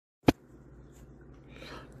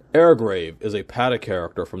Heirgrave is a patta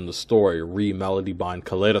character from the story Re Melody Bind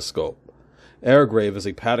Kaleidoscope. Heirgrave is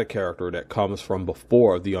a patta character that comes from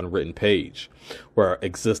before the unwritten page, where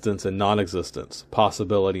existence and non-existence,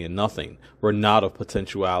 possibility and nothing, were not of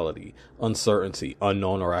potentiality, uncertainty,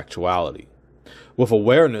 unknown, or actuality. With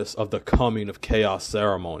awareness of the coming of chaos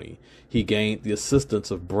ceremony, he gained the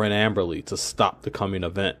assistance of Bryn Amberley to stop the coming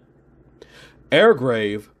event.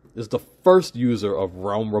 Heirgrave is the first user of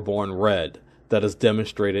Realm Reborn Red that is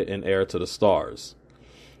demonstrated in Heir to the Stars.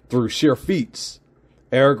 Through sheer feats,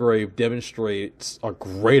 Heirgrave demonstrates a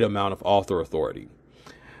great amount of author authority.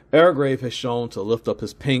 Heirgrave has shown to lift up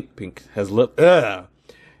his Heirgrave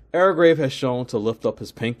has shown to lift up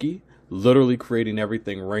his pinky, literally creating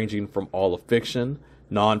everything ranging from all of fiction,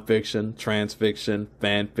 non-fiction, transfiction,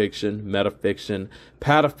 fan fiction, metafiction,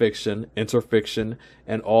 patafiction, interfiction,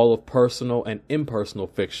 and all of personal and impersonal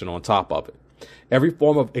fiction on top of it. Every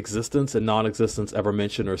form of existence and non-existence ever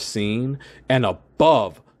mentioned or seen, and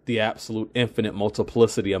above the absolute infinite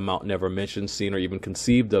multiplicity amount never mentioned, seen, or even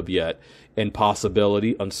conceived of yet, in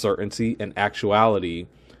possibility, uncertainty, and actuality,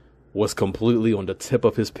 was completely on the tip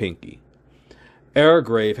of his pinky.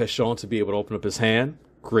 Heirgrave has shown to be able to open up his hand,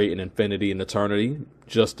 create an infinity and eternity,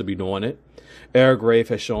 just to be doing it. Heirgrave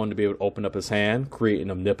has shown to be able to open up his hand, create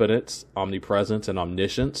an omnipotence, omnipresence, and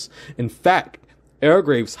omniscience. In fact,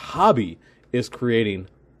 Heirgrave's hobby is creating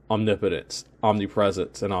omnipotence,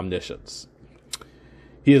 omnipresence, and omniscience.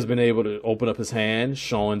 He has been able to open up his hand,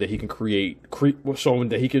 showing that he can create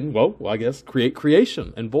creation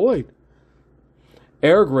and void.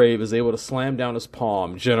 Heirgrave is able to slam down his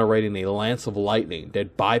palm, generating a lance of lightning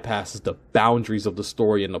that bypasses the boundaries of the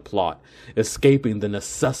story and the plot, escaping the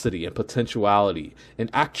necessity and potentiality and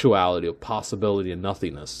actuality of possibility and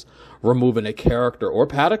nothingness, removing a character or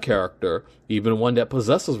patta character, even one that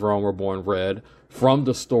possesses Realm Reborn Red, from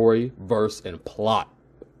the story, verse, and plot.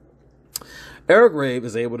 Heirgrave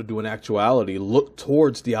is able to do in actuality look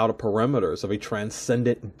towards the outer perimeters of a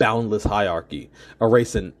transcendent, boundless hierarchy,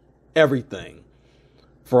 erasing everything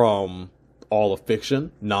from all of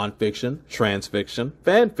fiction, non-fiction, transfiction,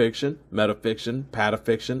 fan fiction, metafiction,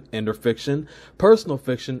 patafiction, interfiction, personal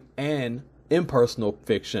fiction, and impersonal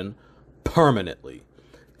fiction permanently.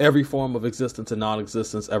 Every form of existence and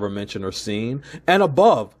non-existence ever mentioned or seen, and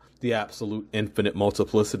above the absolute infinite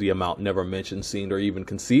multiplicity amount never mentioned, seen, or even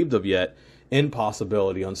conceived of yet, in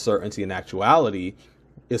possibility, uncertainty, and actuality,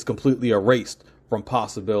 is completely erased from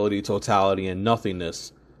possibility, totality, and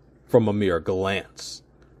nothingness from a mere glance.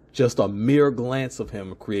 Just a mere glance of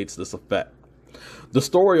him creates this effect. The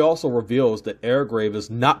story also reveals that Heirgrave is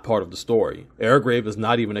not part of the story. Heirgrave is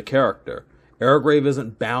not even a character. Heirgrave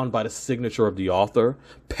isn't bound by the signature of the author,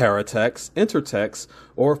 paratext, intertext,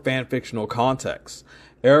 or fanfictional context.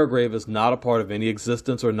 Heirgrave is not a part of any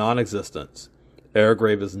existence or non-existence.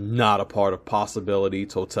 Heirgrave is not a part of possibility,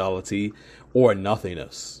 totality, or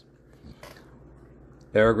nothingness.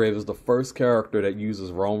 Heirgrave is the first character that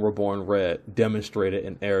uses Realm Reborn Red, demonstrated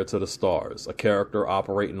in Heir to the Stars, a character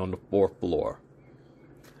operating on the 4th floor.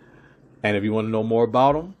 And if you want to know more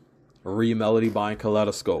about him, read Melody Bind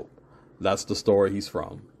Kaleidoscope. That's the story he's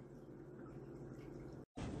from.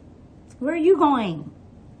 Where are you going?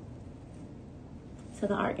 To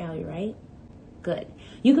the art gallery, right? Good.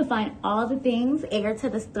 You can find all the things Heir to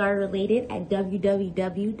the Star related at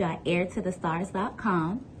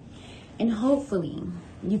www.heirtothestars.com. And hopefully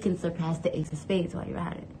you can surpass the Ace of Spades while you're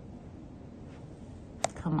at it.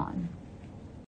 Come on.